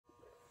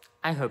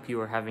I hope you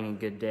are having a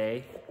good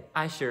day.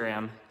 I sure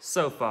am,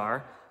 so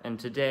far. And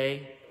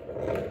today,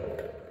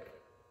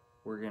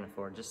 we're gonna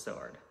forge a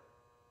sword.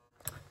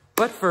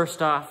 But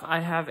first off, I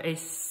have a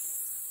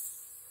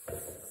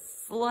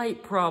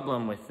slight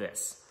problem with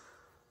this.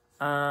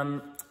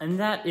 And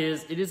that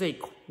is, it is a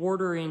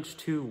 1/4 inch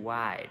too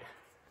wide.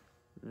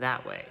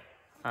 That way.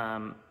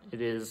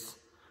 It is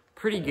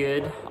pretty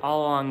good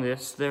all along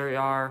this. There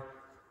are,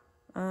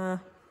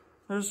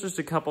 there's just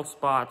a couple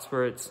spots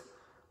where it's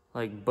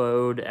like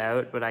bowed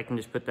out, but I can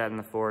just put that in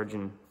the forge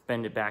and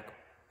bend it back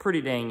pretty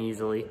dang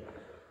easily.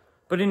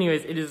 But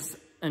anyways, it is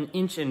 1.5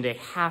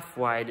 inches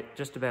wide,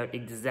 just about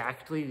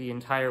exactly the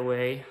entire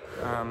way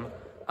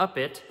up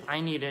it.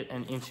 I need it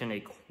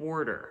 1.25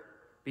 inches,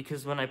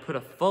 because when I put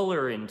a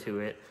fuller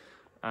into it,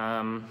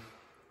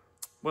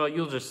 well,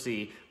 you'll just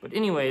see. But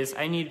anyways,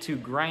 I need to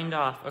grind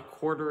off a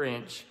 1/4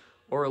 inch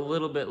or a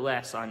little bit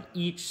less on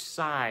each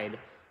side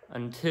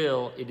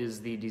until it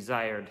is the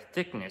desired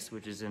thickness,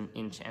 which is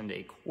 1.25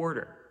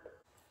 inches.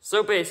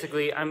 So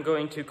basically, I'm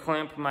going to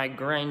clamp my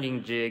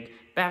grinding jig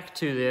back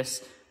to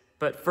this,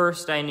 but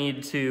first I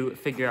need to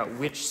figure out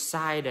which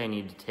side I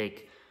need to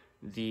take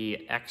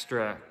the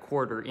extra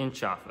 1/4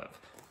 inch off of.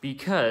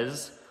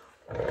 Because,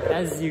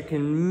 as you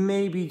can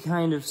maybe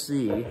kind of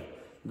see,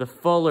 the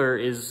fuller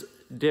is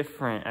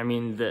different. I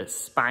mean, the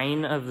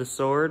spine of the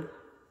sword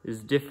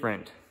is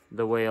different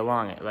the way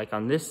along it. Like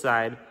on this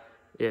side,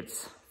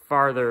 it's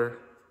farther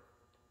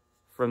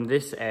from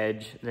this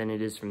edge than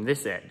it is from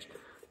this edge.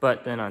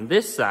 But then on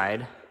this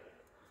side,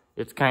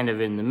 it's kind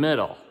of in the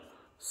middle.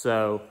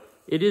 So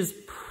it is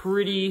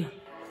pretty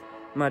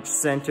much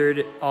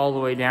centered all the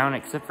way down,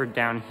 except for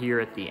down here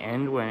at the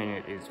end when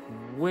it is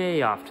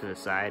way off to the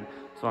side.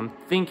 So I'm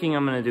thinking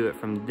I'm gonna do it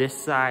from this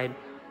side,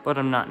 but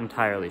I'm not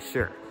entirely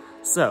sure.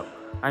 So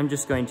I'm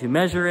just going to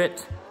measure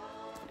it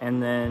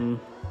and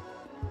then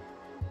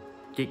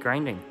get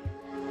grinding.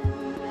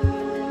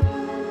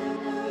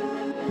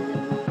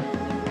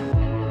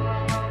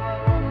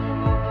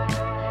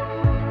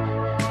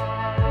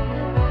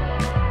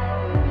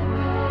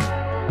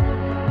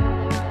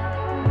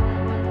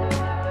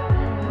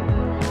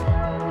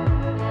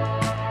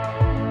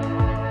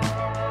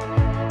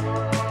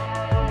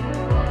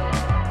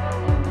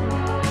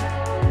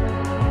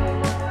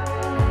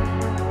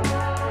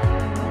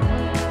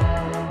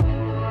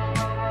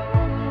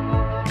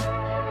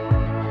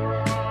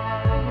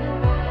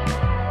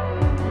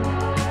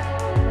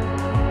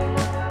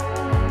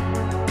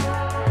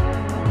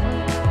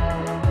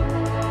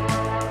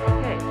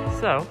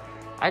 So,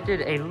 I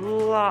did a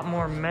lot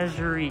more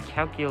measury,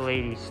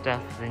 calculaty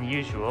stuff than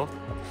usual.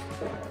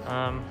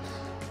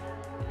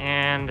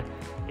 And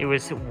it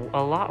was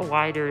a lot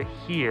wider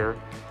here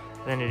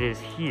than it is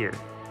here.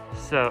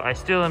 So I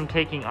still am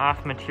taking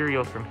off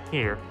material from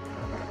here,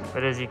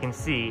 but as you can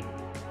see,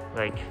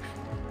 like,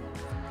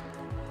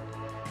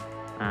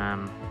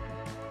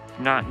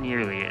 not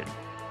nearly it.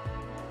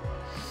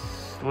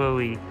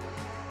 Slowly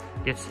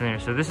gets there.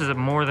 So this is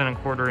more than a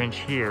 1/4 inch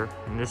here,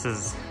 and this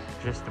is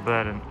just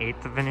about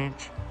 1/8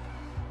 inch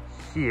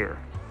here.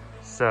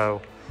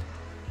 So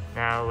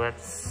now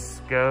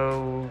let's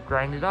go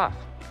grind it off.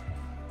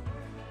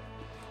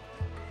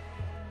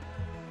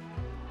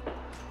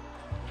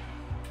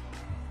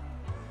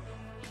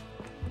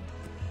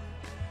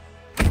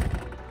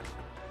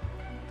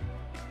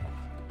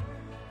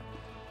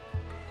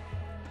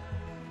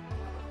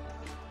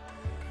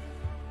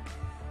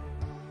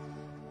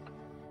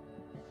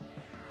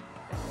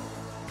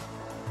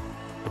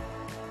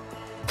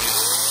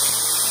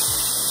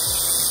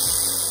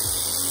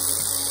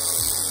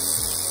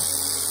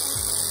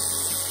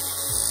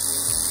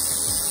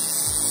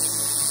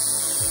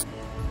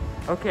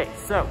 Okay,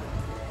 so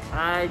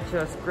I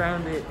just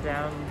ground it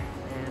down,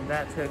 and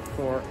that took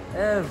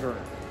forever.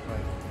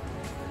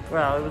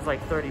 Well, it was like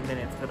 30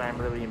 minutes, but I'm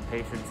really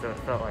impatient, so it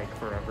felt like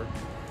forever.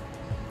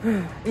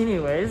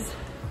 Anyways,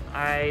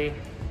 I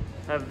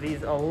have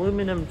these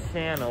aluminum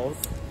channels,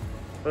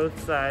 both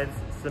sides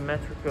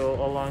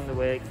symmetrical along the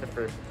way, except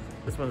for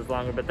this one's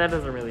longer, but that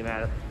doesn't really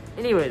matter.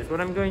 Anyways,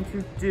 what I'm going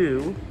to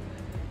do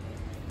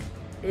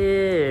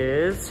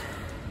is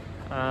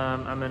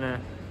I'm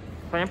gonna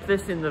clamp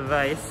this in the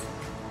vise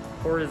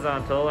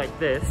horizontal like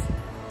this,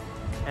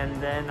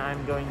 and then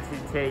I'm going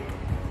to take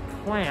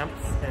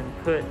clamps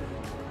and put,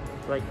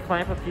 like,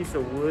 clamp a piece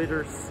of wood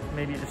or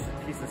maybe just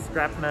a piece of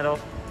scrap metal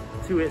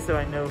to it so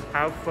I know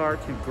how far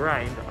to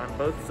grind on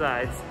both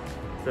sides.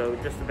 So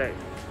just about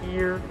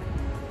here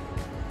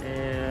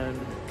and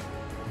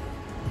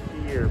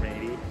here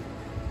maybe.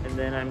 And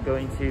then I'm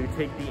going to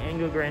take the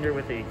angle grinder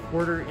with a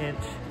 1/4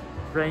 inch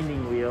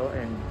grinding wheel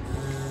and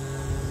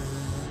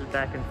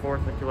back and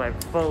forth until I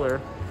have fuller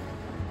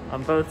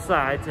on both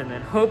sides, and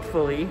then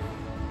hopefully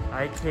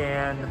I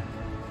can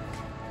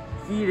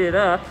heat it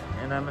up,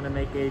 and I'm gonna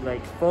make a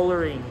like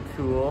fullering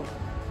tool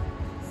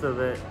so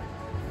that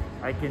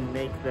I can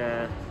make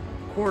the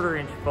 1/4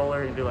 inch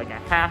fuller into like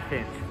a 1/2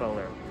 inch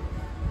fuller.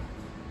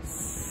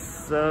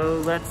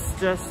 So let's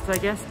just, I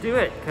guess, do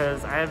it,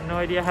 because I have no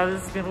idea how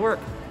this is gonna work.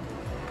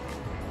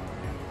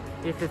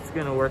 If it's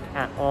gonna work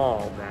at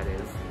all, that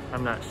is.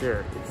 I'm not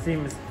sure.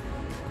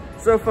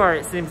 So far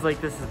it seems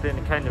like this has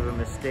been kind of a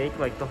mistake,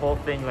 like the whole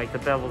thing, like the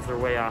bevels are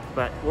way off,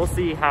 but we'll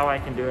see how I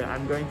can do it.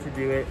 I'm going to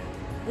do it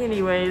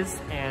anyways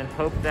and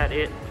hope that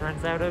it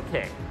turns out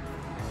okay.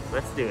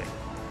 Let's do it.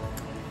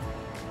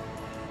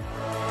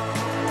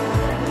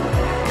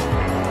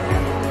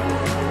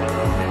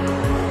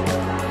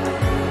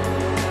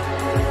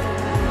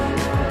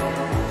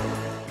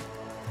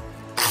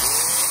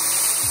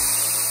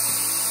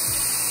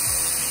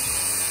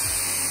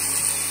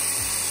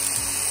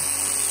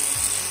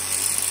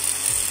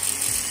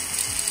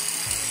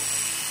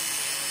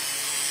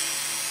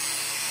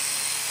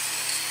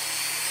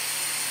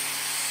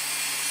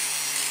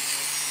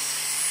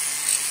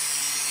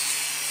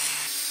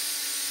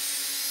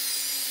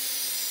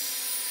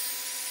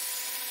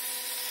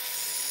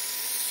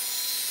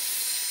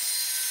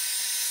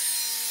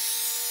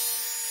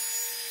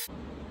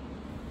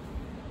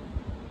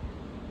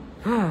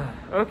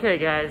 Okay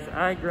guys,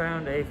 I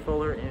ground a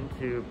fuller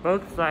into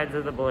both sides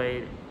of the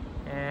blade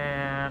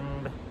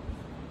and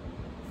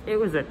it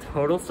was a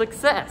total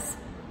success.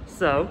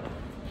 So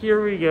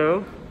here we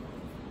go,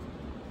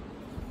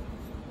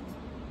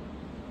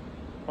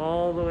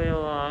 all the way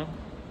along.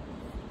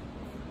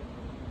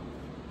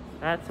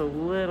 That's a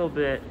little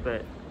bit,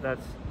 but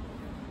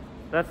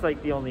that's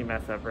like the only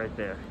mess up right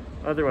there.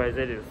 Otherwise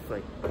it is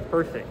like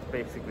perfect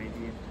basically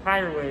the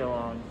entire way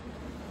along.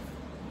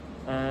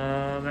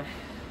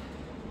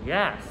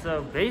 Yeah,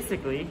 so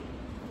basically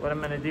what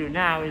I'm gonna do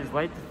now is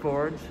light the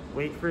forge,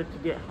 wait for it to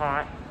get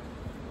hot,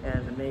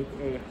 and make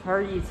a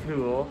hardy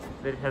tool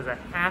that has a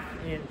 1/2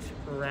 inch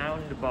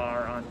round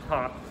bar on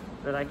top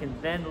that I can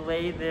then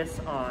lay this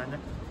on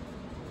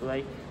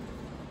like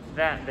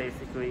that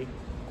basically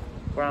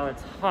while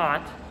it's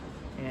hot,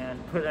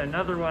 and put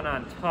another one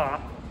on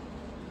top,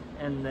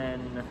 and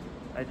then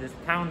I just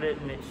pound it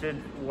and it should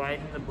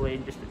widen the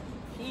blade just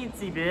a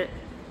teensy bit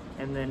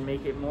and then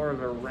make it more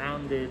of a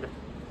rounded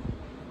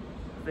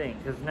thing,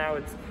 because now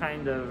it's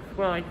kind of,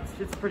 well,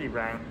 it's pretty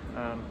round.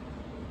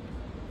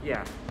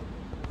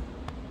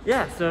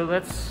 Yeah, so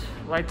let's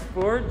light the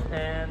forge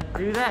and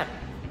do that.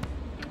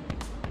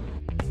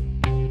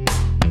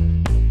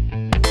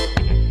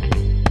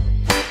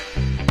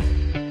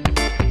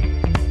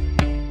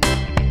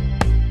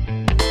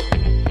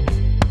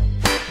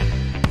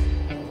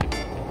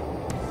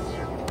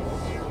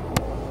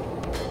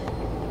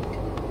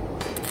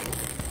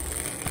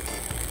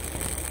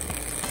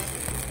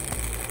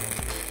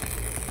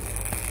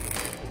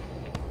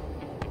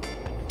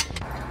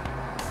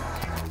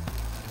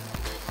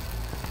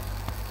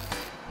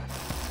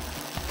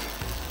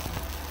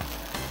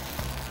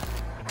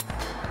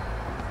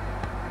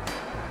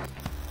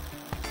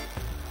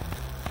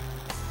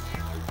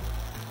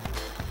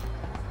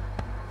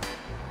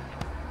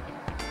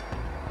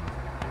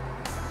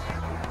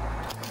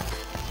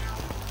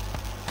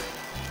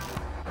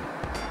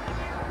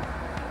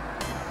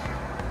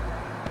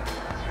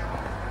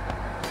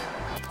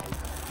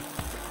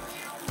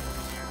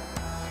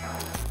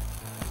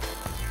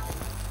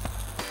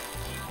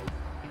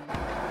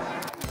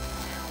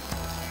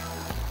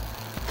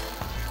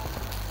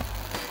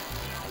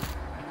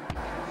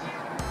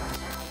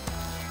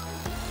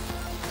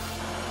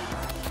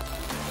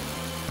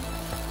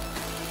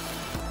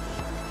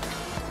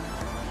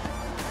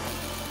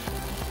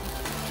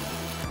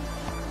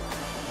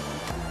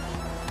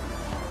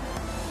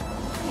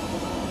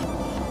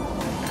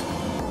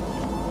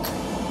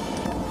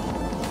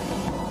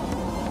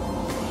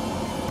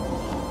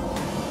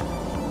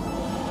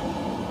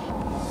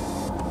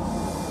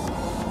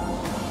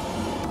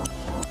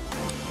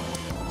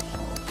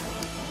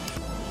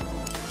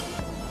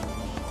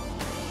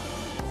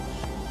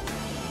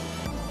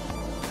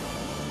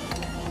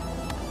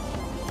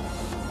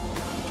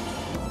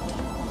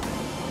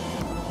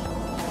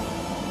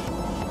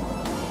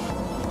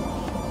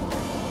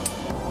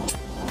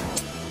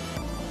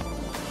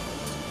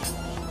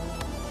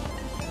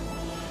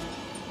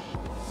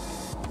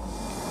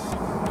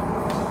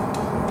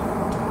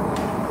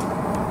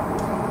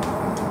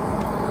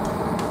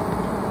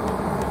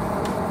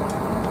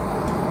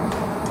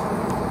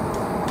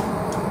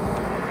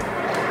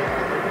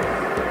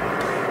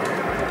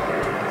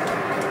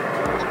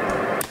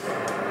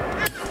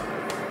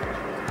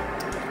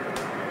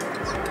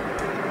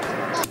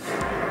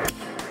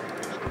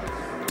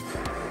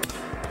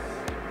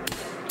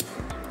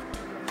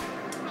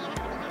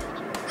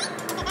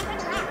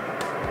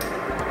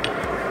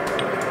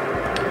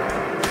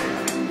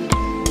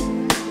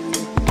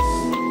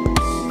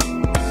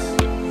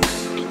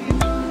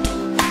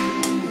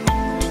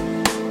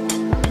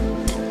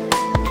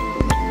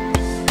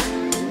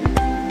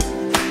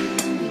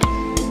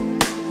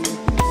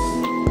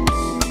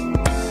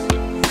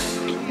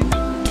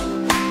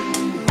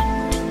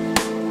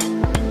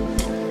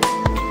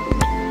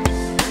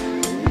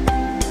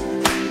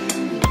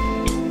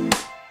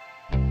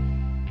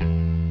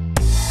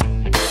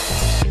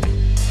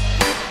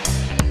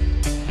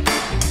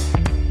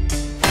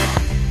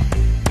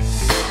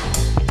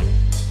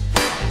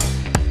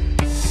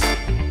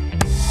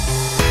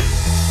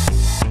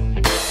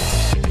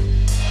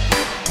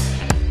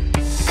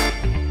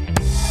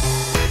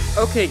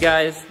 Okay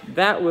guys,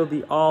 that will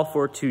be all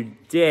for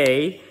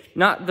today.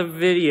 Not the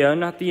video,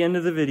 not the end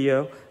of the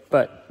video,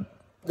 but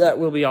that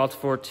will be all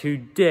for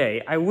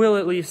today. I will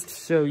at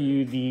least show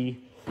you the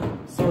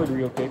sword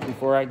real quick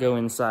before I go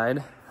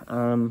inside.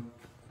 So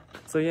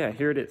yeah,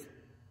 here it is.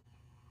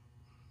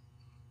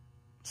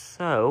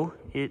 So,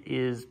 it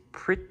is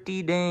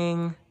pretty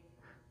dang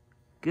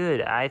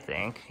good, I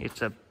think.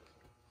 It's a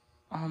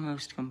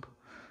almost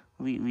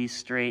completely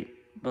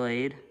straight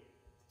blade.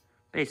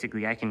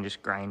 Basically, I can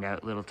just grind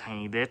out little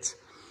tiny bits.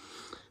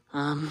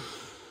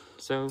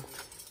 So,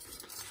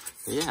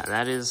 yeah,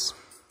 that is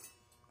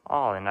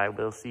all, and I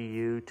will see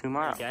you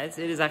tomorrow. Hey guys,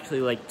 it is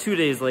actually like 2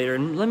 days later,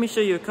 and let me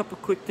show you a couple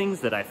quick things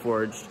that I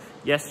forged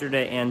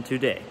yesterday and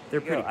today. They're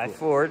pretty cool. I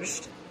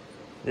forged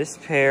this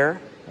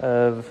pair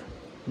of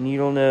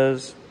needle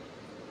nose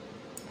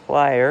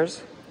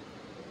pliers.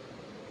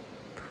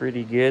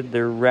 Pretty good.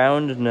 They're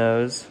round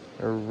nose,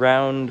 or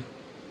round,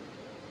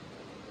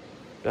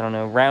 I don't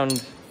know,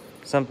 round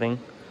something.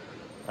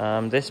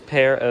 This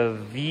pair of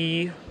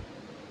V-bit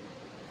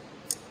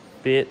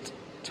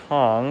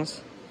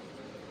tongs.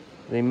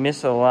 They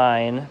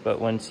misalign, but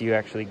once you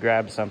actually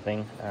grab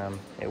something,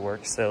 it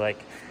works. So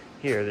like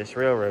here, this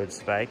railroad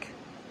spike,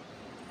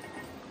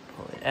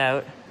 pull it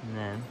out, and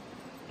then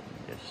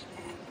just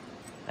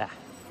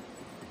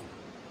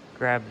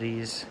grab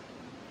these.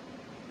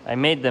 I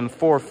made them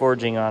for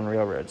forging on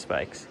railroad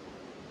spikes.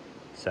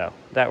 So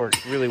that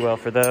works really well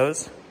for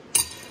those.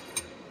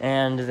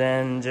 And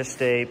then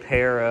just a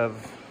pair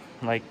of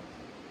like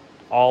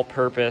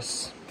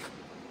all-purpose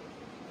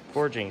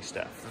forging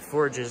stuff. The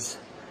forge is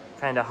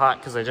kind of hot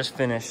because I just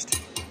finished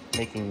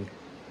making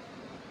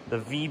the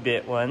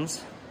V-bit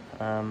ones.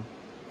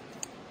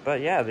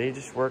 But yeah, they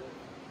just work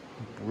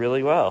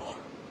really well.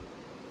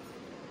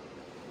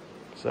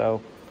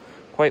 So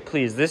quite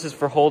pleased. This is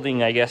for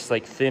holding, I guess,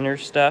 like thinner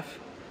stuff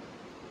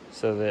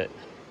so that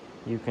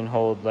you can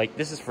hold, like,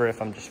 this is for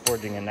if I'm just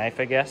forging a knife,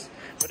 I guess.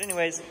 But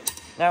anyways,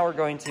 now we're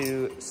going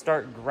to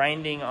start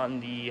grinding on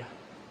the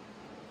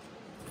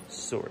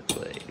sword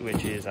blade,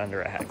 which is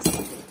under a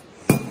hacksaw.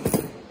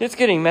 It's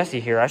getting messy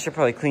here. I should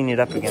probably clean it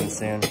up again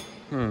soon.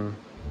 Oh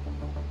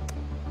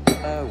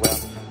well.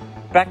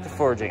 Back to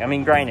forging. I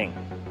mean grinding.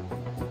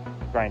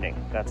 Grinding.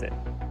 That's it.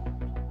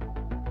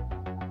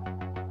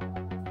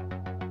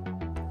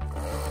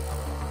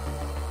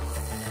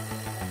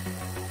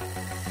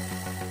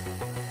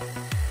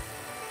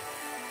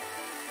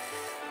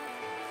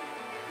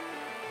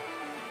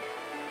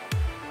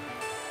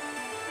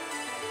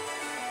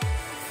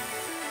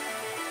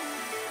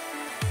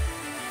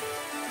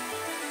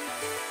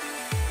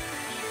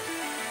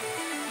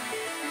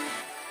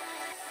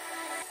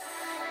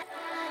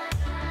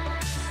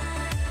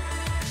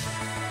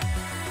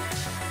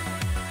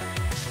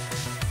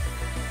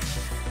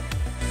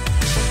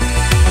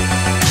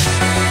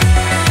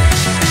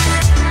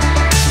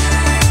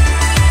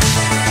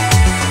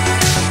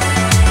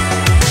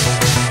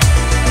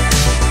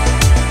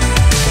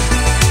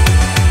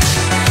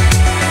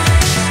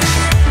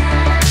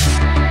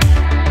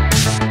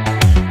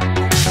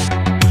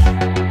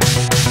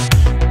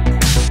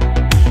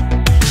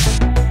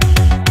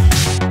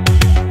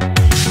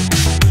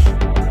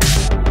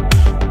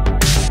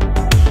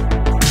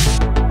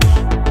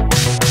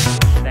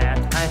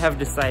 Have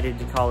decided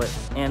to call it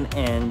an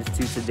end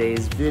to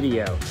today's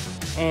video,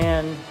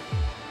 and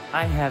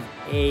I have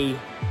a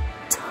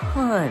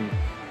ton,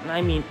 and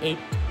I mean a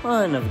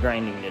ton of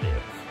grinding to do.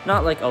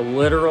 Not like a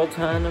literal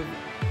ton, of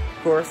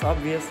course,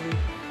 obviously,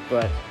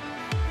 but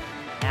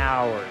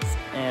hours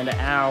and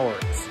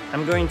hours.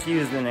 I'm going to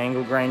use an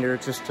angle grinder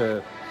just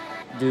to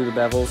do the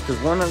bevels, because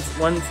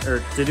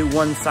to do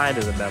one side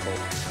of the bevel.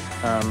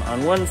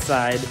 On one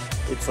side,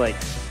 it's like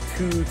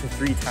 2 to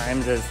 3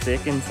 times as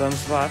thick in some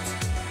spots.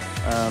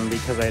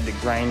 Because I had to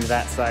grind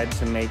that side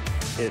to make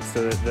it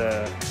so that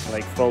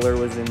the fuller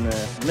was in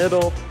the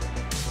middle.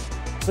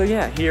 So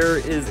yeah, here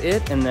is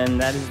it, and then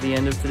that is the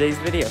end of today's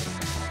video.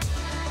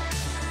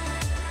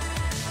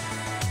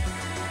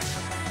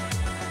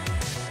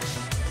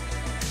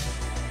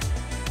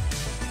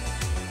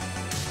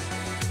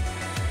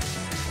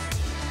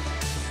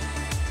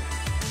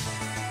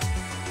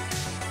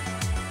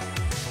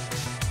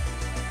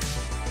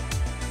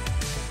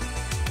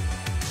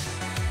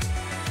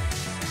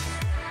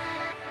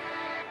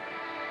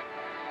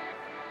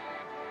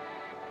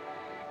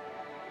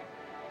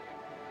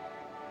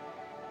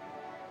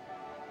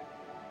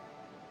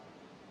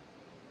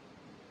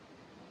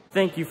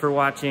 Thank you for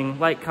watching.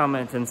 Like,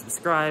 comment, and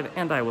subscribe,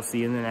 and I will see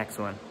you in the next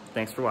one.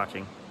 Thanks for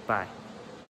watching. Bye.